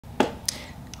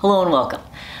Hello and welcome.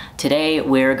 Today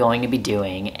we're going to be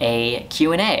doing a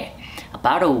Q&A.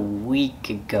 About a week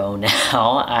ago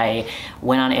now, I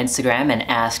went on Instagram and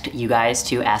asked you guys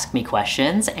to ask me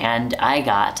questions, and I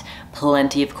got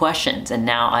plenty of questions, and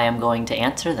now I am going to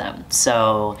answer them.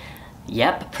 So,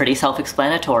 yep, pretty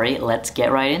self-explanatory. Let's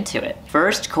get right into it.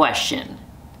 First question.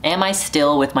 Am I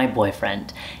still with my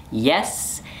boyfriend?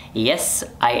 Yes,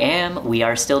 I am. We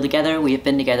are still together. We have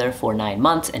been together for 9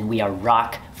 months, and we are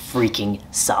rock freaking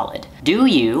solid. Do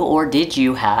you or did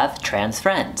you have trans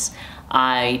friends?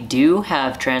 I do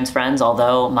have trans friends,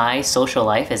 although my social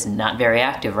life is not very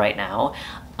active right now,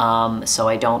 so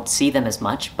I don't see them as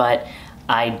much, but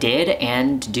I did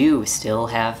and do still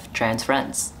have trans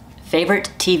friends.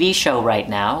 Favorite TV show right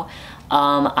now?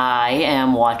 I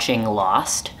am watching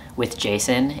Lost with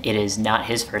Jason. It is not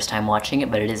his first time watching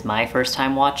it, but it is my first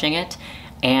time watching it,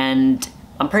 and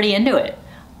I'm pretty into it.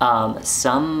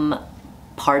 Some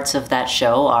parts of that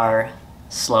show are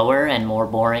slower and more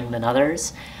boring than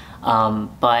others,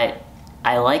 but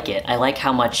I like it. I like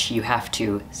how much you have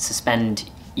to suspend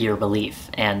your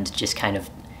belief and just kind of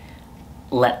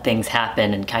let things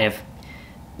happen and kind of,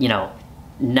 you know,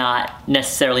 not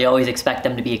necessarily always expect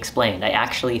them to be explained. I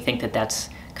actually think that that's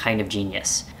kind of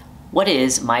genius. What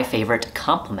is my favorite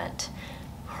compliment?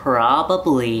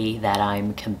 Probably that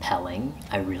I'm compelling.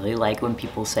 I really like when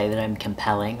people say that I'm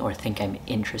compelling or think I'm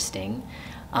interesting.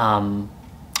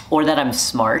 Or that I'm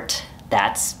smart.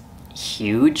 That's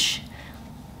huge.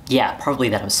 Yeah, probably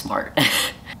that I'm smart.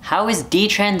 How is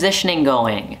detransitioning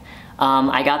going?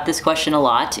 I got this question a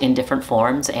lot in different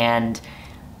forms, and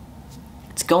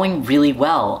it's going really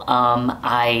well.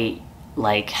 I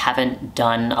haven't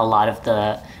done a lot of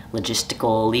the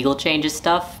logistical legal changes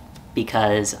stuff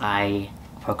because I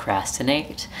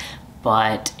procrastinate,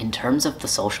 but in terms of the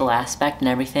social aspect and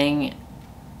everything,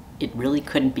 it really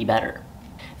couldn't be better.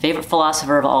 Favorite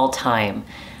philosopher of all time?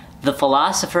 The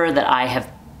philosopher that I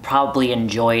have probably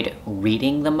enjoyed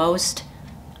reading the most,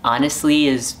 honestly,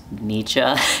 is Nietzsche.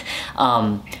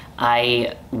 When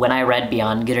I read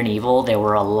Beyond Good and Evil, there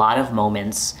were a lot of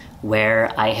moments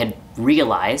where I had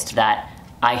realized that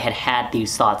I had had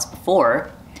these thoughts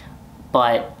before,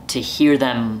 but to hear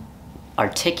them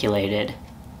articulated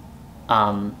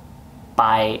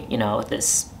by, you know,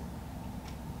 this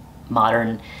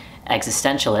modern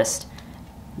existentialist,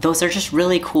 those are just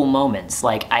really cool moments.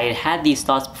 Like, I had had these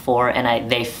thoughts before, and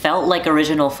they felt like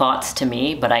original thoughts to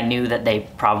me, but I knew that they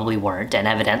probably weren't, and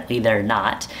evidently they're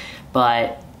not.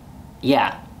 But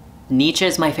yeah, Nietzsche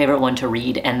is my favorite one to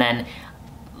read, and then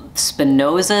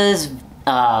Spinoza's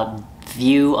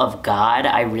view of God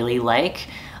I really like.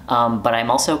 But I'm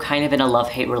also kind of in a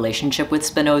love-hate relationship with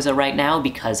Spinoza right now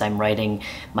because I'm writing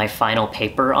my final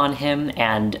paper on him,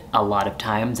 and a lot of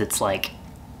times it's like,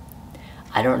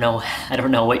 I don't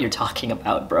know what you're talking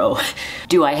about, bro.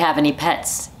 Do I have any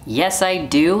pets? Yes, I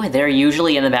do. They're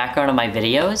usually in the background of my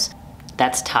videos.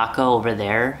 That's Taco over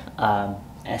there,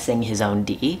 S-ing his own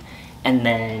D. And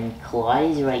then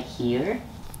Claude is right here.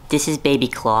 This is baby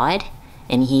Claude,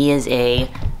 and he is a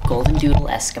golden doodle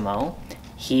Eskimo.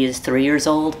 He is 3 years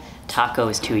old, Taco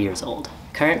is 2 years old.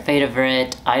 Current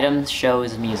favorite items,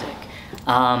 shows, music.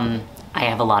 I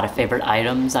have a lot of favorite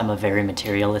items. I'm a very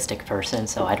materialistic person,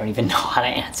 so I don't even know how to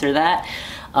answer that.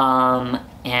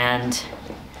 And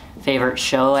favorite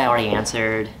show, I already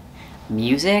answered.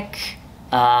 Music,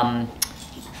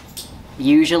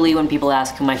 usually when people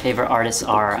ask who my favorite artists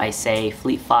are, I say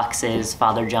Fleet Foxes,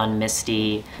 Father John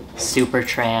Misty,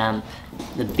 Supertramp,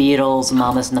 The Beatles,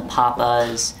 Mamas and the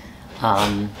Papas,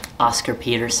 Oscar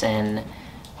Peterson,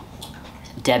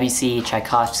 Debussy,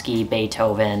 Tchaikovsky,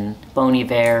 Beethoven, Bon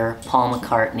Iver, Paul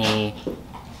McCartney.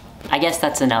 I guess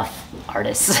that's enough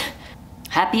artists.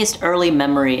 Happiest early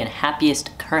memory and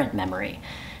happiest current memory.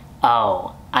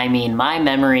 Oh, I mean, my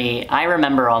memory, I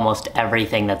remember almost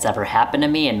everything that's ever happened to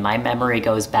me, and my memory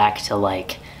goes back to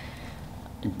like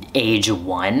age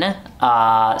 1.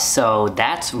 So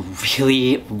that's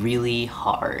really, really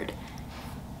hard.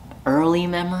 Early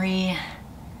memory?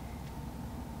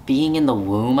 Being in the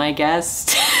womb, I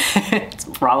guess. It's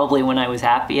probably when I was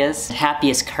happiest.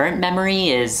 Happiest current memory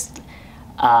is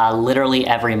literally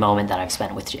every moment that I've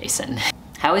spent with Jason.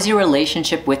 How is your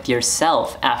relationship with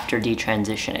yourself after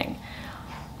detransitioning?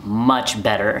 Much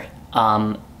better.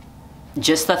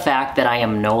 Just the fact that I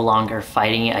am no longer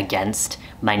fighting against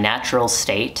my natural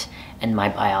state and my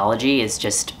biology is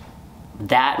just,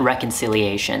 that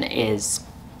reconciliation is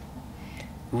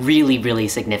really, really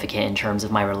significant in terms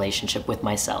of my relationship with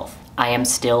myself. I am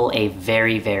still a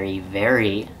very, very,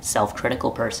 very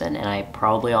self-critical person, and I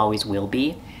probably always will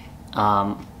be.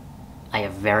 I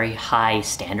have very high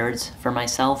standards for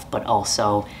myself, but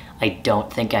also I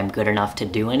don't think I'm good enough to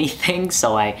do anything,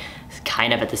 so I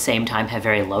kind of at the same time have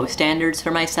very low standards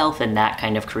for myself, and that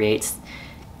kind of creates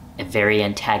a very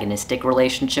antagonistic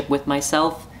relationship with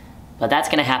myself. But that's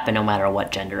gonna happen no matter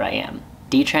what gender I am.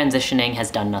 Detransitioning has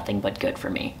done nothing but good for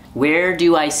me. Where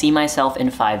do I see myself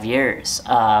in 5 years?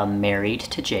 Married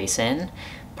to Jason,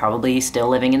 probably still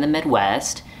living in the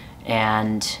Midwest,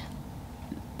 and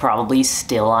probably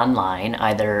still online,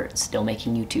 either still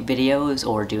making YouTube videos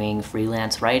or doing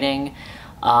freelance writing,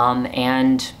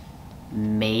 and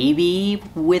maybe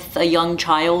with a young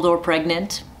child or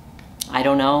pregnant. I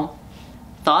don't know.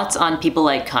 Thoughts on people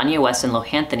like Kanye West and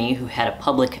Lohanthony who had a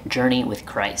public journey with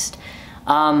Christ?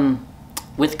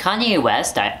 With Kanye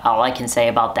West, all I can say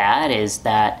about that is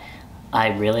that I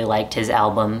really liked his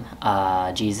album,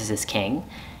 Jesus is King.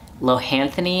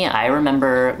 Lohanthony, I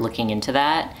remember looking into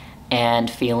that and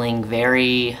feeling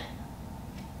very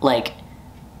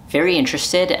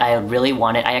interested. I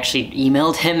actually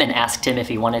emailed him and asked him if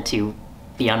he wanted to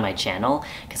be on my channel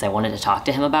because I wanted to talk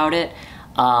to him about it.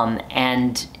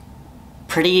 And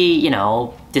pretty,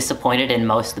 disappointed in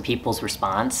most of the people's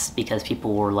response because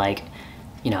people were like,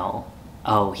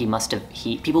 oh,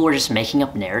 people were just making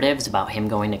up narratives about him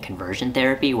going to conversion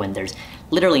therapy when there's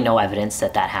literally no evidence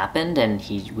that happened, and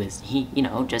he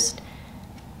just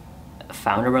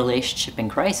found a relationship in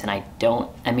Christ,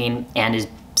 and is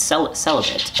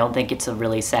celibate. I don't think it's a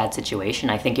really sad situation.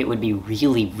 I think it would be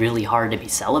really, really hard to be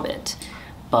celibate,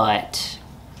 but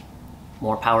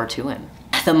more power to him.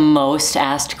 The most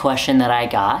asked question that I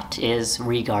got is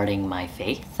regarding my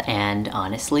faith, and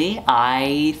honestly,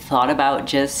 I thought about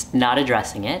just not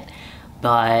addressing it,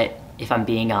 but if I'm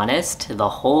being honest, the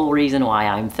whole reason why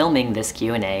I'm filming this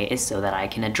Q&A is so that I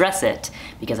can address it,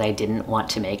 because I didn't want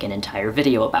to make an entire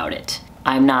video about it.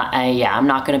 I'm not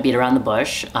gonna beat around the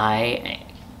bush. I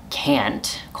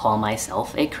can't call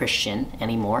myself a Christian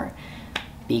anymore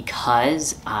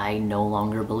because I no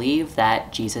longer believe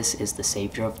that Jesus is the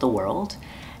savior of the world,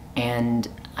 and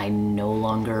I no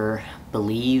longer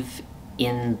believe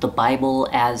in the Bible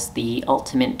as the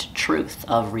ultimate truth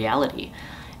of reality.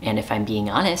 And if I'm being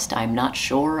honest, I'm not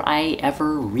sure I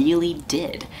ever really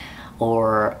did.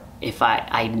 Or if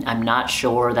I'm not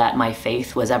sure that my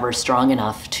faith was ever strong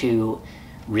enough to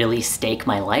really stake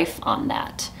my life on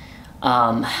that.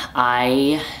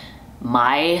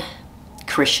 My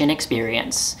Christian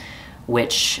experience,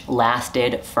 which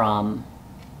lasted from,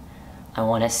 I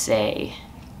wanna say,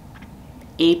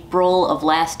 April of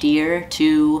last year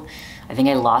to, I think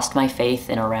I lost my faith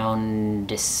in around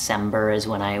December is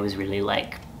when I was really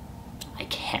like,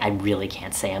 I really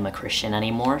can't say I'm a Christian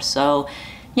anymore. So,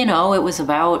 it was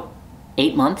about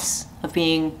 8 months of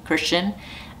being Christian,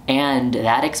 and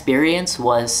that experience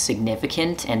was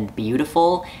significant and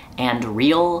beautiful and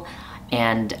real,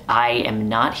 and I am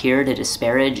not here to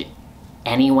disparage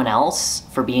anyone else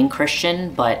for being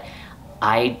Christian, but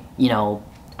I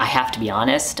have to be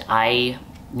honest, I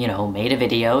made a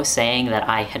video saying that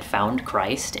I had found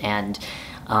Christ and,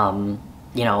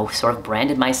 sort of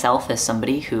branded myself as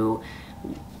somebody who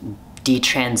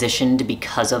detransitioned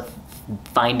because of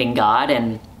finding God.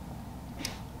 And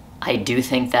I do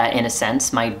think that in a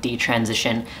sense my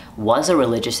detransition was a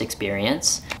religious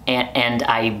experience, and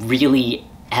I really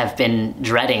have been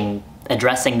dreading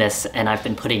addressing this, and I've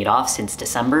been putting it off since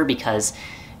December because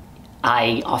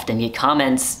I often get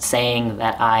comments saying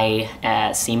that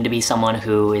I seem to be someone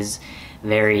who has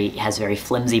very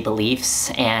flimsy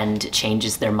beliefs and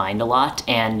changes their mind a lot.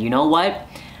 And you know what?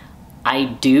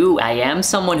 I am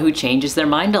someone who changes their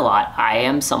mind a lot. I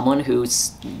am someone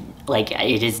who's,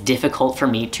 it is difficult for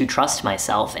me to trust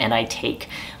myself, and I take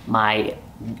my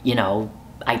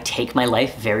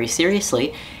life very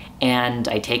seriously, and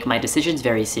I take my decisions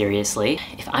very seriously.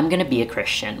 If I'm gonna be a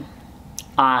Christian,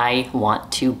 I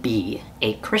want to be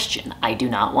a Christian. I do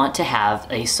not want to have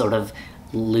a sort of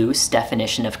loose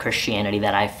definition of Christianity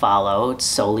that I follow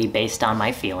solely based on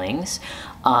my feelings.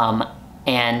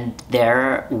 And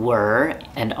there were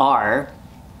and are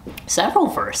several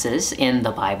verses in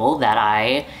the Bible that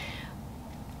I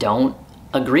don't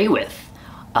agree with.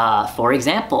 For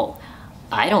example,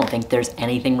 I don't think there's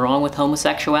anything wrong with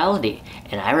homosexuality.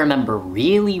 And I remember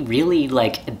really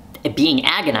being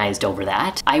agonized over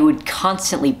that. I would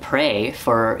constantly pray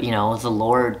for, the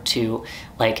Lord to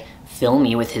fill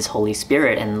me with his Holy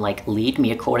Spirit and lead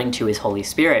me according to his Holy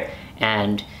Spirit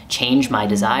and change my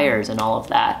desires and all of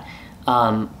that.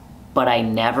 But I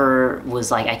never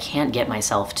was I can't get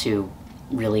myself to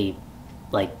really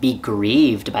be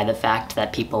grieved by the fact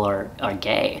that people are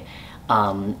gay.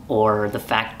 or the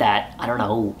fact that, I don't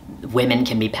know, women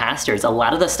can be pastors. A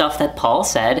lot of the stuff that Paul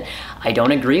said, I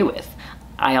don't agree with.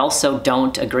 I also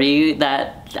don't agree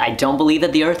that, I don't believe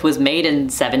that the earth was made in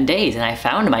 7 days. And I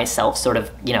found myself sort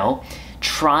of, you know,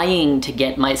 trying to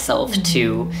get myself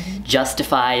to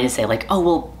justify, say like, oh,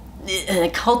 well, in a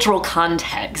cultural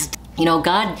context, you know,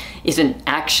 God isn't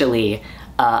actually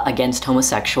against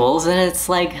homosexuals. And it's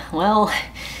like, well,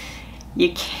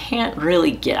 you can't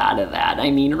really get out of that.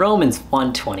 I mean, Romans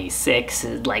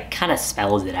 1:26, like, kind of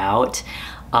spells it out.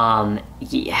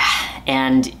 Yeah,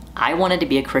 and I wanted to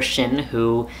be a Christian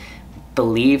who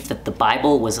believed that the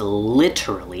Bible was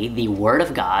literally the Word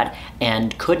of God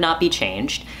and could not be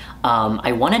changed.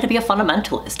 I wanted to be a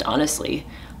fundamentalist, honestly.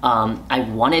 I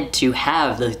wanted to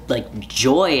have the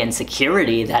joy and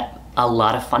security that a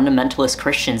lot of fundamentalist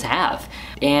Christians have.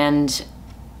 And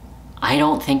I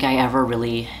don't think I ever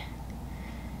really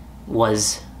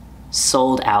was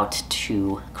sold out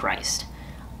to Christ.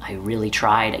 I really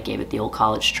tried. I gave it the old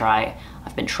college try.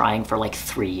 I've been trying for like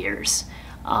 3 years.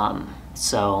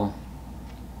 So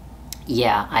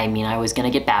yeah, I mean, I was gonna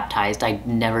get baptized. I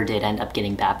never did end up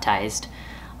getting baptized.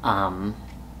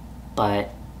 But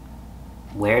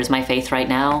where's my faith right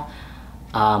now?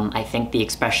 I think the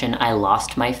expression "I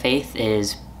lost my faith"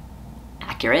 is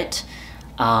accurate.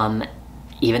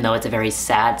 Even though it's a very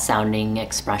sad sounding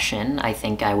expression, I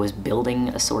think I was building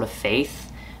a sort of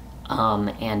faith,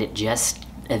 and it just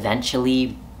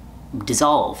eventually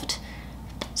dissolved.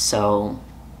 So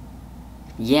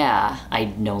yeah, I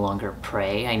no longer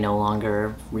pray. I no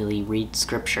longer really read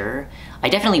scripture. I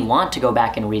definitely want to go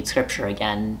back and read scripture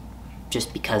again,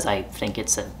 just because I think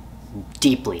it's a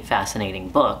deeply fascinating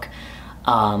book.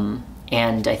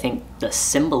 And I think the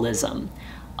symbolism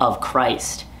of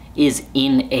Christ is,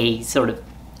 in a sort of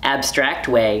abstract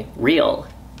way, real.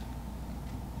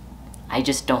 I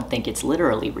just don't think it's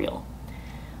literally real.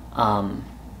 And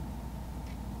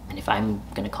if I'm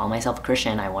gonna call myself a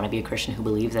Christian, I want to be a Christian who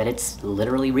believes that it's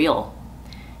literally real.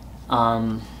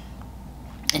 And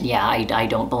yeah, I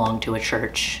don't belong to a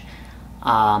church.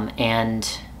 And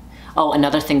oh,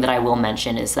 another thing that I will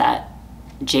mention is that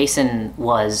Jason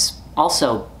was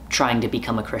also trying to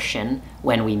become a Christian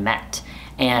when we met.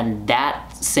 And that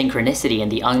synchronicity and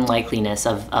the unlikeliness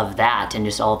of that and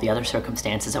just all of the other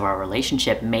circumstances of our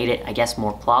relationship made it, I guess,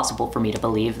 more plausible for me to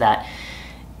believe that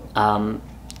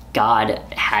God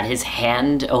had his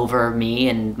hand over me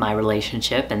and my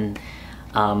relationship. And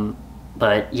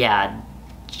but yeah,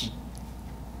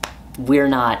 we're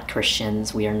not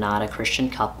Christians. We are not a Christian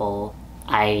couple.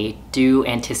 I do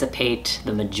anticipate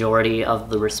the majority of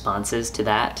the responses to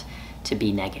that to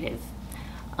be negative.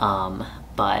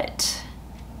 But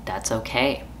that's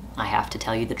okay. I have to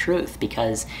tell you the truth,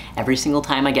 because every single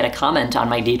time I get a comment on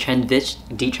my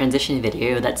detransition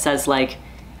video that says like,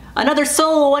 "Another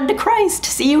soul won to Christ,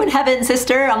 see you in heaven,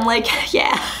 sister," I'm like,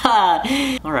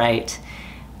 yeah. All right,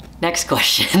 next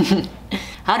question.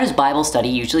 How does Bible study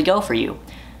usually go for you?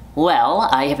 Well,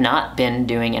 I have not been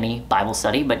doing any Bible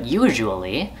study, but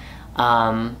usually,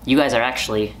 you guys are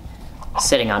actually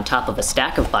sitting on top of a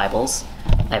stack of Bibles.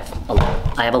 I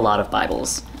have a lot of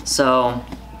Bibles. So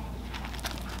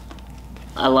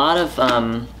a lot of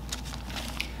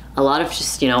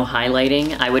just, you know,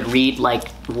 highlighting. I would read like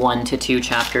 1 to 2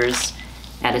 chapters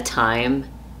at a time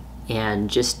and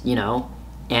just, you know,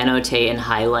 annotate and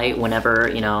highlight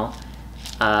whenever, you know,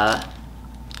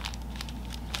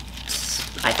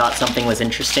 I thought something was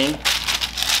interesting.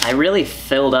 I really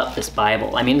filled up this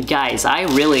Bible. I mean, guys, I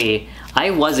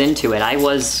was into it. I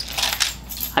was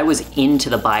into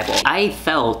the Bible. I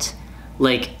felt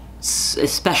like,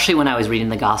 especially when I was reading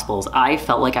the Gospels, I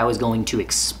felt like I was going to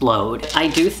explode. I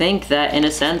do think that, in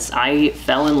a sense, I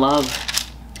fell in love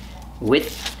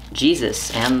with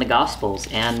Jesus and the Gospels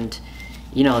and,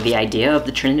 you know, the idea of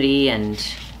the Trinity. And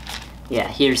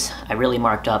yeah, I really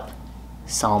marked up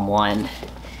Psalm 1.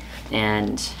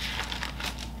 And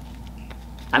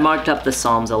I marked up the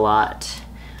Psalms a lot.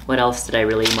 What else did I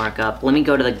really mark up? Let me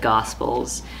go to the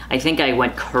Gospels. I think I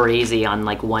went crazy on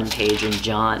like one page in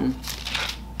John.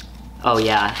 Oh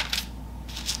yeah.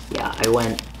 Yeah,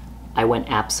 I went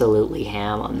absolutely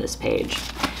ham on this page.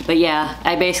 But yeah,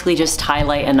 I basically just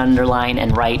highlight and underline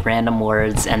and write random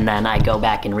words, and then I go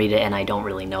back and read it and I don't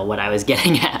really know what I was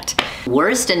getting at.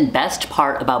 Worst and best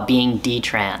part about being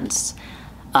detrans.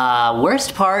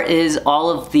 Worst part is all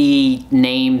of the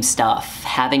name stuff.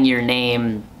 Having your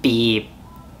name be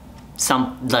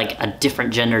like a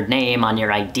different gendered name on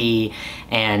your ID,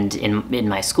 and in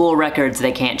my school records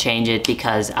they can't change it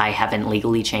because I haven't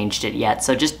legally changed it yet.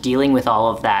 So just dealing with all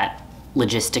of that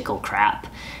logistical crap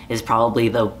is probably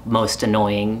the most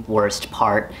annoying, worst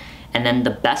part. And then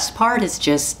the best part is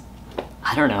just,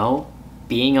 I don't know,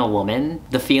 being a woman,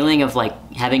 the feeling of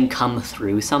like having come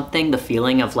through something, the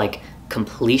feeling of like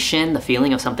completion, the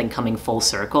feeling of something coming full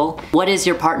circle. What is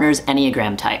your partner's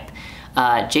Enneagram type?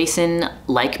 Jason,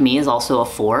 like me, is also a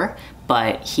 4,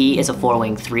 but he is a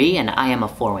 4-wing 3 and I am a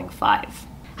 4-wing 5.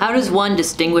 How does one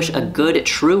distinguish a good,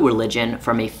 true religion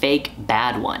from a fake,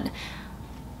 bad one?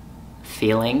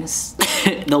 Feelings,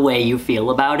 the way you feel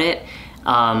about it,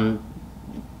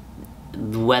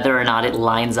 whether or not it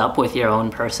lines up with your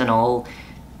own personal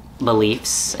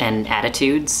beliefs and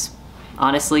attitudes.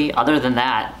 Honestly, other than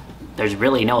that, there's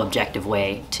really no objective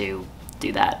way to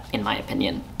do that, in my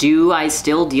opinion. Do I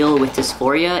still deal with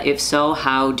dysphoria? If so,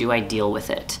 how do I deal with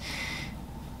it?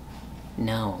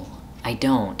 No, I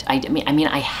don't. I mean,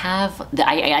 I have,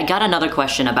 I got another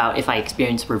question about if I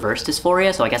experience reverse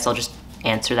dysphoria, so I guess I'll just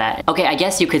answer that. Okay, I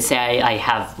guess you could say I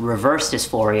have reverse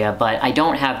dysphoria, but I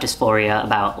don't have dysphoria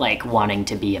about like wanting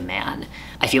to be a man.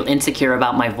 I feel insecure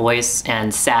about my voice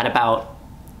and sad about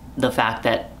the fact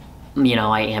that, you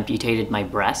know, I amputated my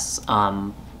breasts,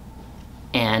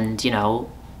 and, you know,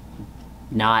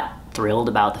 not thrilled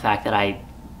about the fact that I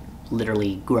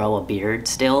literally grow a beard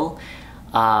still.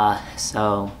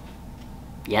 So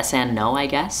yes and no, I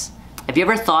guess. Have you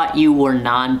ever thought you were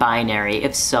non-binary?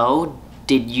 If so,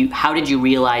 how did you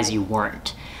realize you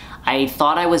weren't? I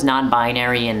thought I was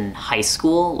non-binary in high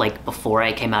school, like before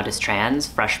I came out as trans.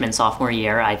 Freshman, sophomore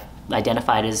year, I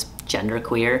identified as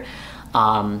genderqueer,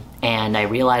 and I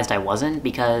realized I wasn't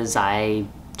because I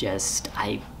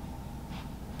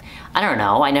don't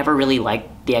know, I never really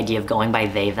liked the idea of going by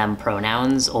they, them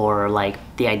pronouns, or like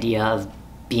the idea of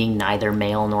being neither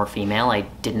male nor female. I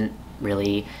didn't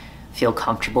really feel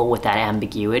comfortable with that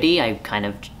ambiguity. I kind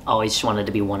of always just wanted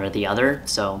to be one or the other,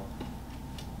 so.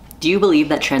 Do you believe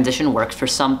that transition works for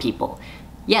some people?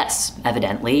 Yes,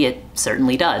 evidently, it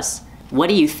certainly does. What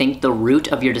do you think the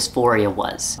root of your dysphoria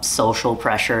was? Social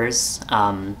pressures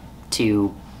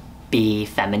to be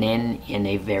feminine in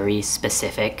a very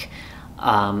specific,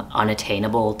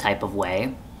 unattainable type of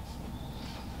way?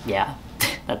 Yeah,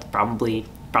 that probably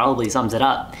sums it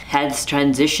up. Has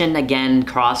transition again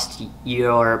crossed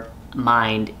your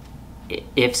mind?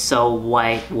 If so,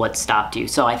 why? What stopped you?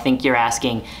 So I think you're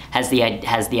asking, has the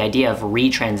idea of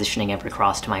retransitioning ever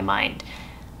crossed my mind?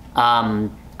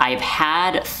 I've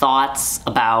had thoughts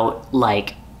about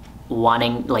like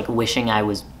wishing I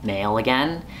was male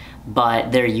again,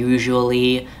 but they're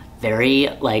usually very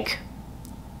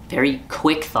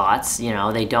quick thoughts. You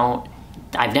know,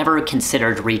 I've never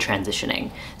considered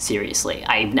retransitioning seriously.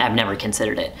 I've never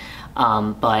considered it,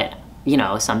 but you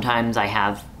know, sometimes I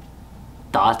have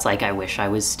thoughts like I wish I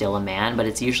was still a man, but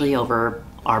it's usually over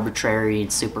arbitrary,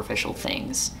 superficial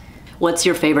things. What's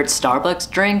your favorite Starbucks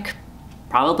drink?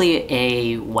 Probably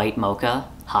a white mocha,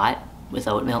 hot, with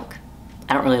oat milk.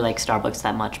 I don't really like Starbucks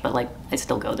that much, but like, I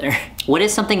still go there. What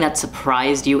is something that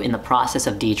surprised you in the process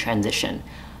of detransition?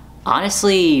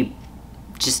 Honestly,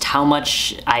 just how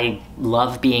much I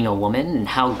love being a woman and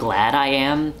how glad I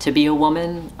am to be a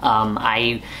woman.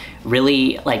 I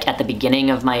really, like at the beginning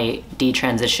of my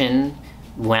detransition,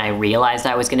 when I realized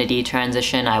I was gonna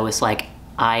detransition, I was like,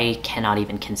 I cannot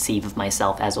even conceive of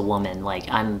myself as a woman. Like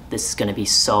that is gonna be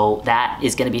so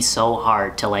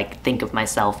hard to like think of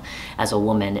myself as a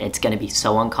woman. It's gonna be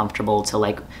so uncomfortable to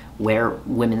like wear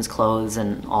women's clothes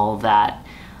and all of that.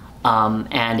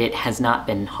 And it has not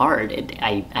been hard.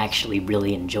 I actually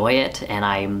really enjoy it, and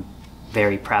I'm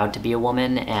very proud to be a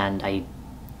woman, and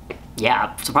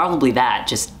yeah, so probably that,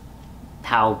 just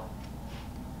how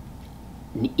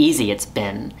easy it's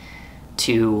been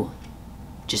to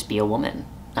just be a woman.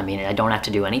 I mean, I don't have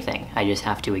to do anything. I just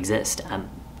have to exist.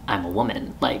 I'm a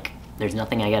woman. Like, there's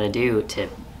nothing I gotta do to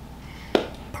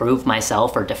prove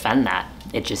myself or defend that.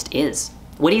 It just is.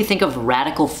 What do you think of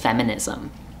radical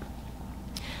feminism?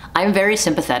 I'm very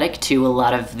sympathetic to a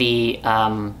lot of the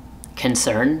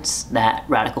concerns that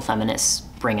radical feminists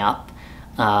bring up,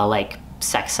 like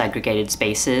sex-segregated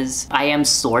spaces. I am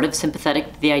sort of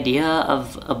sympathetic to the idea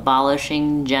of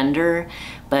abolishing gender,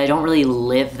 but I don't really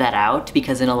live that out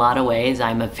because in a lot of ways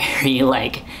I'm a very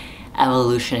like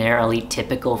evolutionarily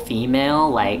typical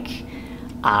female. Like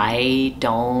I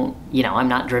don't, you know, I'm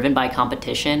not driven by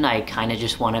competition. I kind of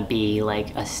just want to be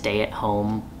like a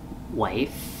stay-at-home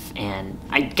wife, and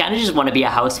I kind of just want to be a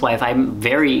housewife.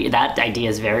 That idea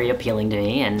is very appealing to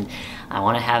me, and I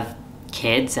want to have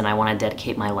kids and I want to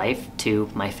dedicate my life to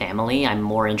my family. I'm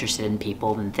more interested in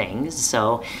people than things.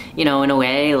 So, you know, in a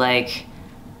way, like,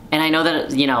 and I know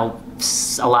that, you know,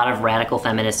 a lot of radical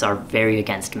feminists are very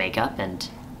against makeup, and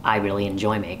I really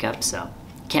enjoy makeup, so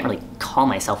I can't really call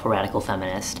myself a radical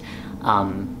feminist.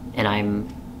 And I'm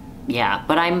yeah,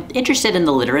 but I'm interested in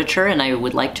the literature and I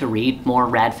would like to read more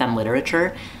rad femme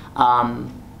literature.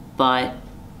 But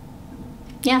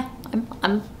yeah,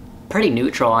 I'm pretty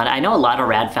neutral, and I know a lot of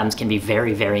rad femmes can be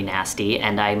very, very nasty,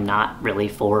 and I'm not really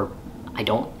for,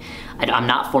 I'm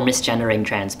not for misgendering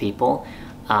trans people,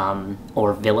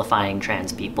 or vilifying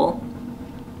trans people,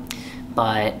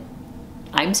 but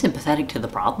I'm sympathetic to the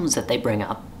problems that they bring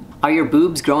up. Are your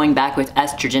boobs growing back with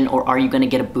estrogen, or are you gonna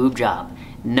get a boob job?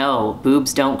 No,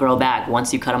 boobs don't grow back.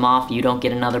 Once you cut them off, you don't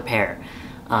get another pair.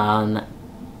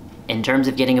 In terms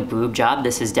of getting a boob job,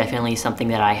 this is definitely something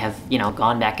that I have,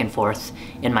 gone back and forth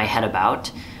in my head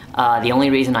about. The only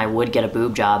reason I would get a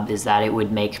boob job is that it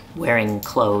would make wearing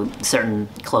certain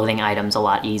clothing items a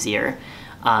lot easier.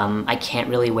 I can't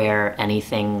really wear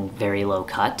anything very low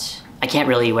cut. I can't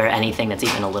really wear anything that's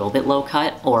even a little bit low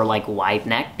cut or like wide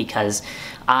neck because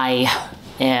I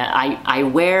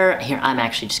wear, here, I'm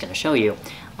actually just gonna show you.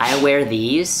 I wear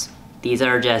these. These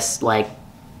are just like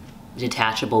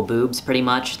detachable boobs pretty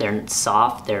much. They're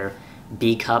soft, they're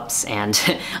B cups, and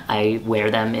I wear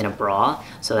them in a bra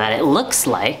so that it looks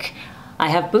like I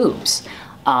have boobs.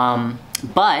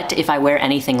 But if I wear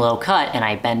anything low cut and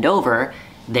I bend over,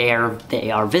 they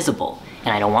are visible,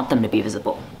 and I don't want them to be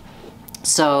visible.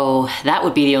 So that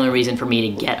would be the only reason for me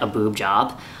to get a boob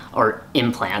job or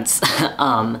implants.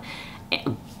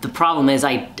 The problem is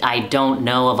I don't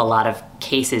know of a lot of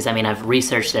cases. I mean, I've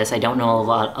researched this. I don't know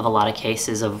of a lot of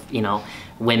cases of,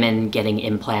 women getting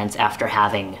implants after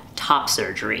having top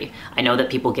surgery. I know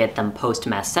that people get them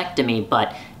post-mastectomy,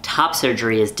 but top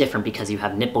surgery is different because you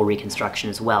have nipple reconstruction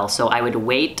as well. So I would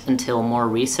wait until more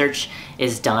research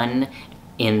is done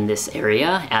in this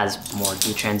area as more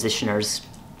detransitioners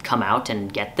come out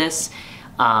and get this.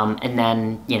 And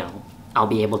then, I'll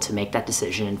be able to make that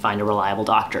decision and find a reliable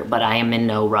doctor, but I am in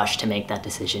no rush to make that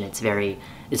decision. It's a very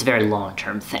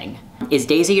long-term thing. Is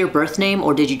Daisy your birth name,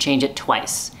 or did you change it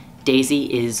twice? Daisy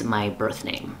is my birth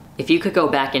name. If you could go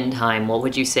back in time, what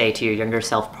would you say to your younger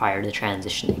self prior to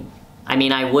transitioning? I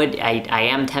mean, I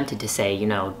am tempted to say,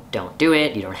 don't do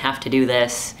it, you don't have to do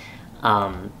this,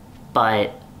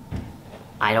 but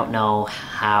I don't know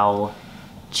how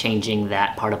changing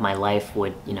that part of my life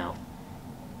would,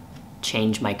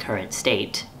 change my current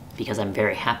state, because I'm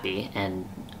very happy and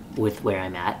with where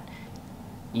I'm at.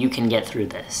 You can get through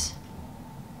this.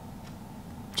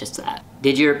 Just that.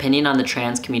 Did your opinion on the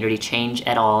trans community change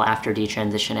at all after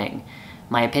detransitioning?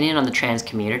 My opinion on the trans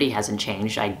community hasn't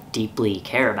changed. I deeply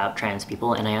care about trans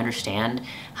people, and I understand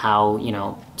how,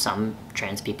 some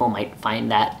trans people might find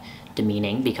that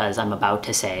demeaning, because I'm about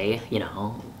to say,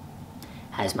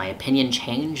 has my opinion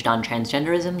changed on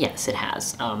transgenderism? Yes, it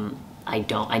has. I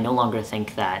no longer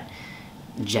think that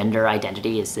gender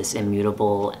identity is this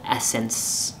immutable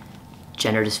essence.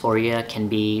 Gender dysphoria can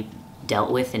be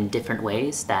dealt with in different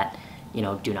ways that,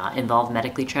 do not involve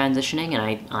medically transitioning, and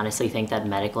I honestly think that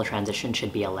medical transition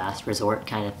should be a last resort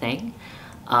kind of thing.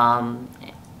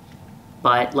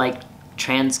 But like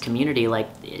trans community, like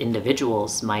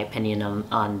individuals, my opinion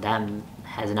on them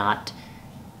has not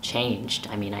changed.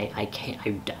 I mean, I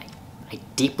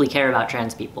deeply care about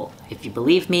trans people. If you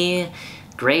believe me,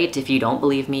 great. If you don't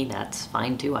believe me, that's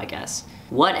fine too, I guess.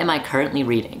 What am I currently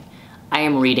reading? I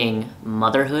am reading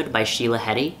Motherhood by Sheila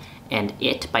Heti and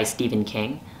It by Stephen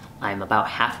King. I'm about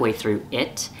halfway through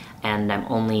It, and I'm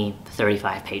only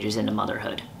 35 pages into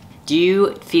Motherhood. Do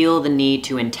you feel the need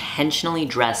to intentionally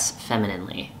dress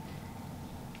femininely?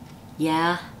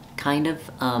 Yeah, kind of.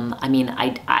 I mean,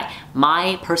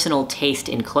 my personal taste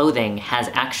in clothing has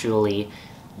actually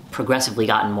progressively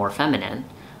gotten more feminine.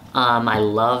 I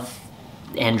love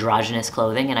androgynous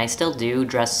clothing, and I still do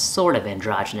dress sort of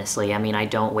androgynously. I mean, I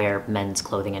don't wear men's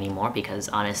clothing anymore because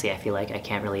honestly I feel like I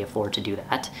can't really afford to do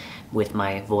that with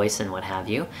my voice and what have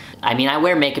you. I mean, I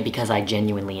wear makeup because I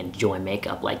genuinely enjoy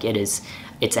makeup. Like, it's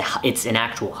an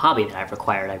actual hobby that I've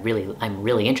acquired. I'm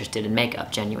really interested in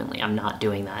makeup, genuinely. I'm not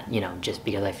doing that, just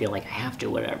because I feel like I have to,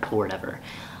 whatever.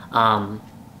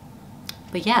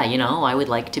 But yeah, I would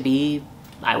like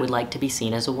to be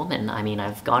seen as a woman. I mean,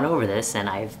 I've gone over this and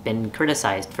I've been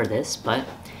criticized for this, but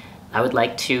I would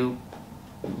like to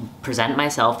present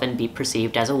myself and be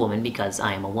perceived as a woman because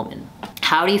I am a woman.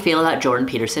 How do you feel about Jordan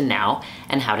Peterson now,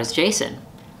 and how does Jason?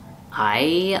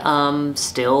 I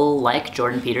still like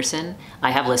Jordan Peterson.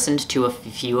 I have listened to a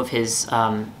few of his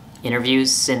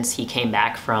interviews since he came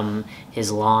back from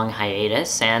his long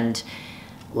hiatus, and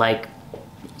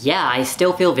yeah, I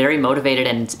still feel very motivated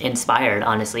and inspired,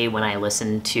 honestly, when I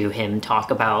listen to him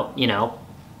talk about,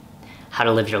 how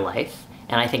to live your life.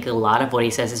 And I think a lot of what he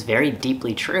says is very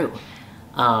deeply true.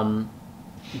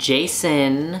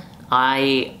 Jason,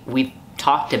 we've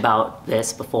talked about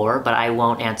this before, but I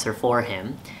won't answer for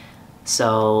him.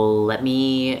 So let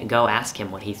me go ask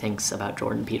him what he thinks about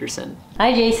Jordan Peterson.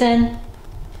 Hi, Jason.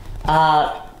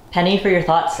 Penny, for your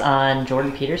thoughts on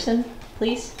Jordan Peterson,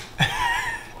 please.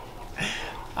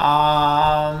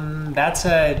 That's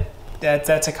a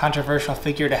controversial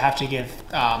figure to have to give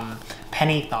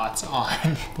Penny thoughts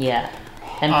on. Yeah.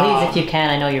 And please, if you can,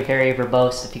 I know you're very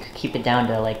verbose, if you could keep it down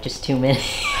to like just 2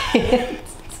 minutes.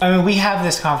 I mean, we have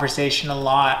this conversation a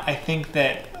lot. I think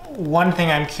that one thing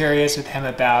I'm curious with him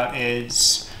about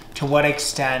is to what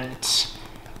extent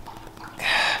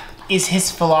is his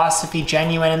philosophy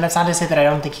genuine? And that's not to say that I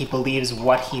don't think he believes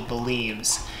what he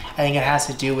believes. I think it has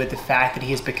to do with the fact that he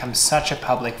has become such a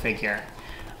public figure.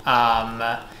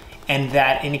 And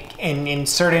that in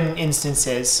certain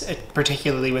instances,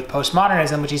 particularly with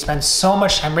postmodernism, which he spends so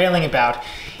much time railing about,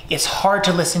 it's hard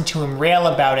to listen to him rail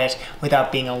about it without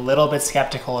being a little bit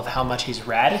skeptical of how much he's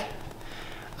read.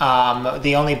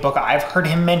 The only book I've heard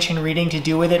him mention reading to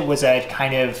do with it was an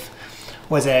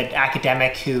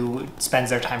academic who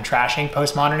spends their time trashing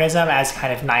postmodernism as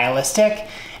kind of nihilistic.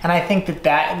 And I think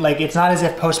that like, it's not as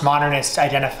if postmodernists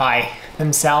identify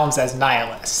themselves as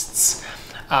nihilists.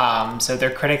 So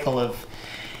they're critical of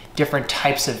different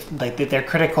types of, like, they're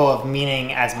critical of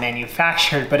meaning as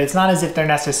manufactured, but it's not as if they're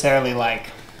necessarily like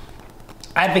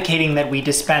advocating that we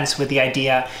dispense with the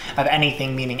idea of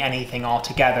anything meaning anything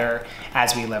altogether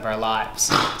as we live our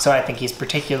lives. So I think he's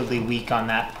particularly weak on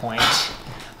that point.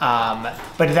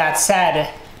 But that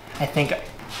said, I think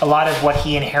a lot of what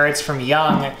he inherits from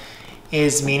Jung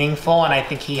is meaningful, and I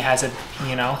think he has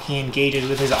he engages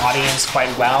with his audience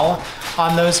quite well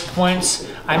on those points.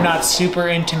 I'm not super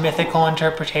into mythical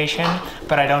interpretation,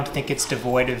 but I don't think it's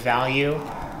devoid of value.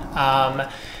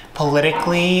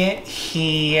 Politically,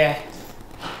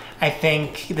 I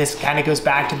think this kind of goes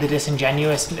back to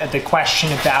the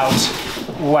question about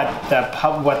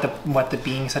what the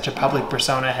being such a public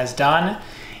persona has done.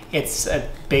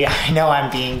 I know I'm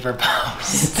being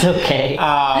verbose. It's okay.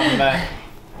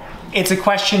 It's a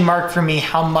question mark for me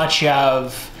how much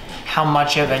of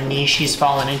a niche he's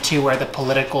fallen into where the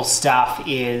political stuff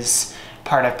is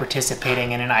part of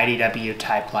participating in an IDW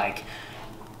type, like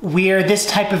we're this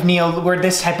type of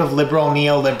liberal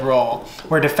neoliberal,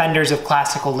 we're defenders of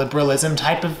classical liberalism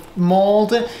type of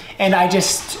mold. And I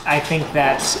think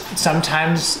that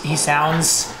sometimes he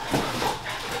sounds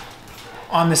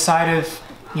on the side of,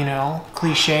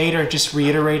 cliched or just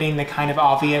reiterating the kind of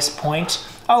obvious point.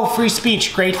 Oh, free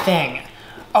speech, great thing.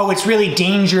 Oh, it's really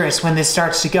dangerous when this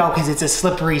starts to go because it's a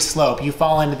slippery slope. You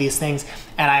fall into these things,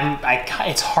 and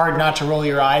it's hard not to roll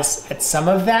your eyes at some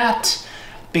of that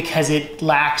because it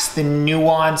lacks the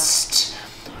nuanced,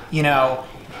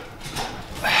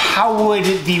 how would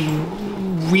the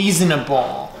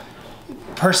reasonable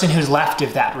person who's left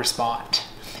of that respond?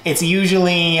 It's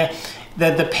usually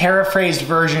the paraphrased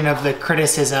version of the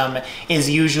criticism is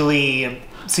usually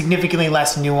significantly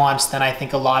less nuanced than I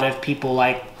think a lot of people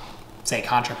like, say,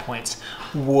 ContraPoints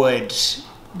would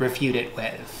refute it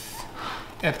with,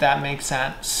 if that makes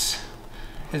sense.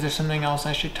 Is there something else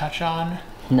I should touch on?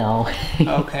 No.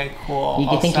 Okay, cool.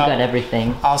 You think you got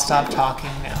everything. I'll stop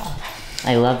talking now.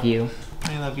 I love you.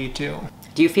 I love you too.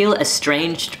 Do you feel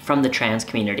estranged from the trans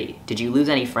community? Did you lose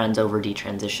any friends over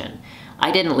detransition?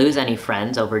 I didn't lose any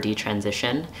friends over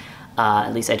detransition.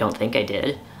 At least I don't think I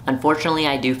did. Unfortunately,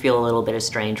 I do feel a little bit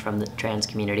estranged from the trans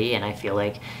community, and I feel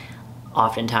like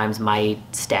oftentimes my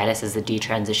status as a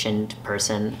detransitioned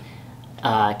person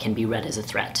can be read as a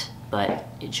threat, but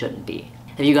it shouldn't be.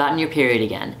 Have you gotten your period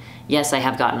again? Yes, I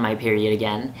have gotten my period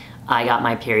again. I got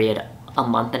my period a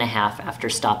month and a half after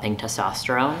stopping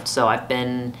testosterone, so I've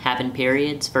been having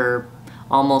periods for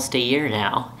almost a year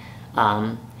now,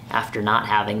 after not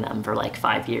having them for like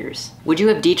 5 years. Would you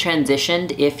have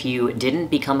detransitioned if you didn't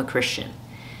become a Christian?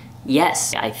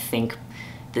 Yes, I think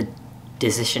the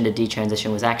decision to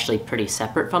detransition was actually pretty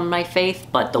separate from my faith,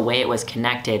 but the way it was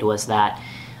connected was that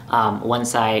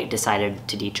once I decided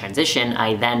to detransition,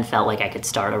 I then felt like I could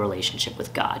start a relationship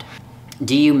with God.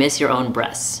 Do you miss your own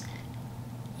breasts?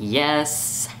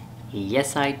 Yes,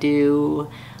 yes I do.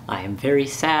 I am very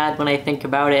sad when I think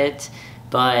about it,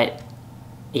 but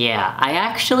yeah, I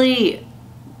actually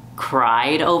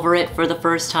cried over it for the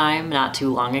first time not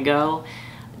too long ago.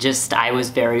 I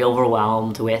was very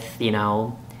overwhelmed with,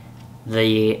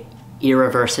 the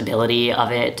irreversibility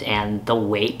of it and the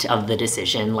weight of the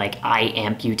decision. Like, I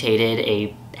amputated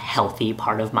a healthy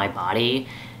part of my body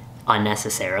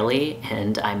unnecessarily,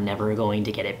 and I'm never going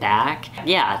to get it back.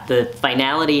 Yeah, the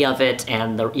finality of it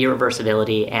and the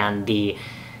irreversibility and the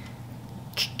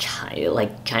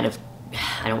kind of,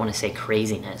 I don't want to say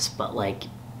craziness, but like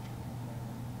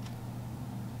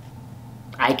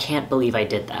I can't believe I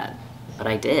did that, but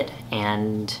I did,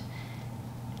 and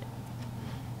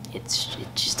it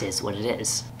just is what it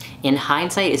is. In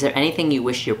hindsight, is there anything you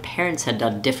wish your parents had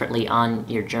done differently on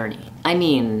your journey? I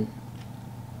mean,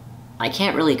 I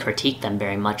can't really critique them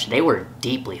very much. They were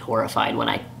deeply horrified when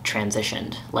I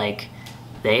transitioned. Like,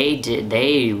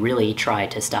 they really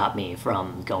tried to stop me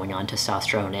from going on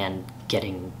testosterone and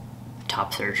getting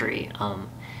top surgery.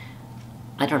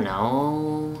 I don't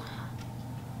know.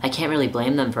 I can't really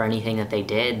blame them for anything that they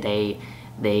did. They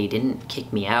didn't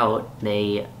kick me out.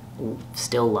 They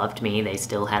still loved me. They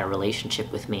still had a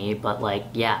relationship with me. But like,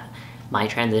 yeah, my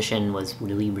transition was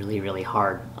really, really, really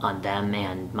hard on them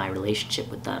and my relationship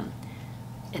with them.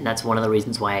 And that's one of the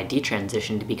reasons why I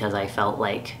detransitioned, because I felt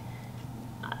like,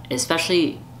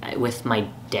 especially with my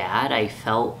dad, I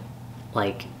felt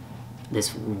like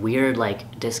this weird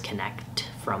like disconnect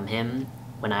from him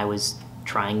when I was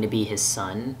trying to be his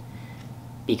son,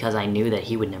 because I knew that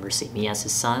he would never see me as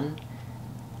his son.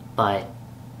 But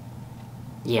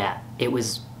yeah, it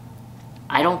was,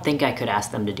 I don't think I could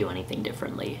ask them to do anything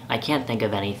differently. I can't think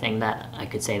of anything that I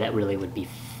could say that really would be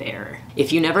fair.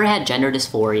 If you never had gender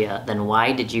dysphoria, then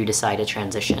why did you decide to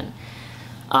transition?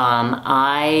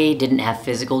 I didn't have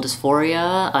physical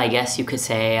dysphoria. I guess you could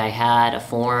say I had a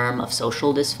form of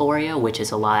social dysphoria, which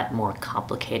is a lot more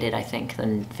complicated, I think,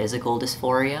 than physical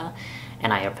dysphoria.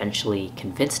 And I eventually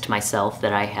convinced myself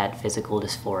that I had physical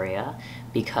dysphoria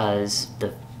because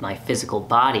my physical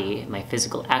body, my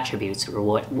physical attributes were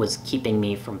what was keeping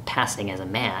me from passing as a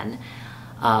man.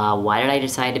 Why did I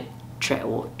decide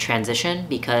to transition?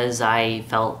 Because I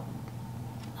felt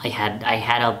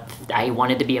I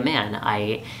wanted to be a man.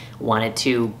 I wanted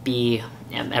to be,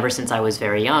 ever since I was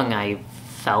very young, I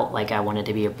felt like I wanted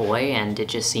to be a boy, and it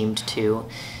just seemed to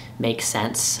make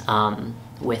sense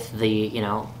with the, you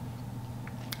know,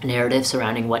 narrative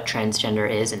surrounding what transgender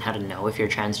is and how to know if you're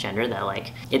transgender, that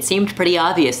like, it seemed pretty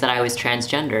obvious that I was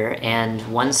transgender.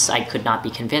 And once I could not be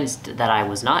convinced that I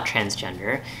was not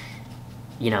transgender,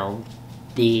 you know,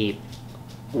 the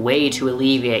way to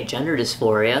alleviate gender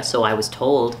dysphoria, so I was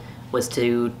told, was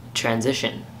to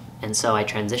transition. And so I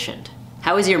transitioned.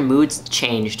 How has your moods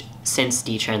changed since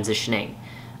detransitioning?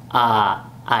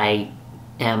 I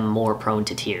am more prone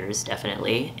to tears,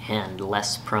 definitely, and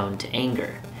less prone to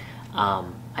anger.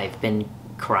 I've been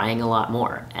crying a lot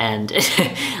more, and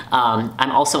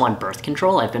I'm also on birth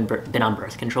control. I've been on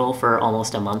birth control for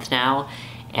almost a month now,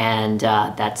 and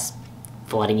that's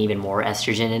flooding even more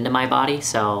estrogen into my body.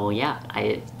 So yeah,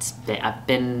 I've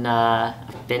been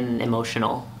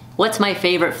emotional. What's my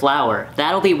favorite flower?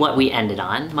 That'll be what we ended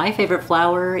on. My favorite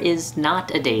flower is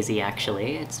not a daisy,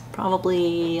 actually. It's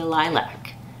probably a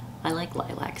lilac. I like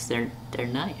lilacs. They're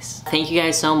nice. Thank you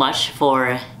guys so much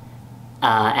for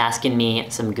asking me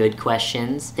some good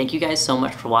questions. Thank you guys so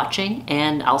much for watching,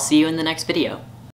 and I'll see you in the next video.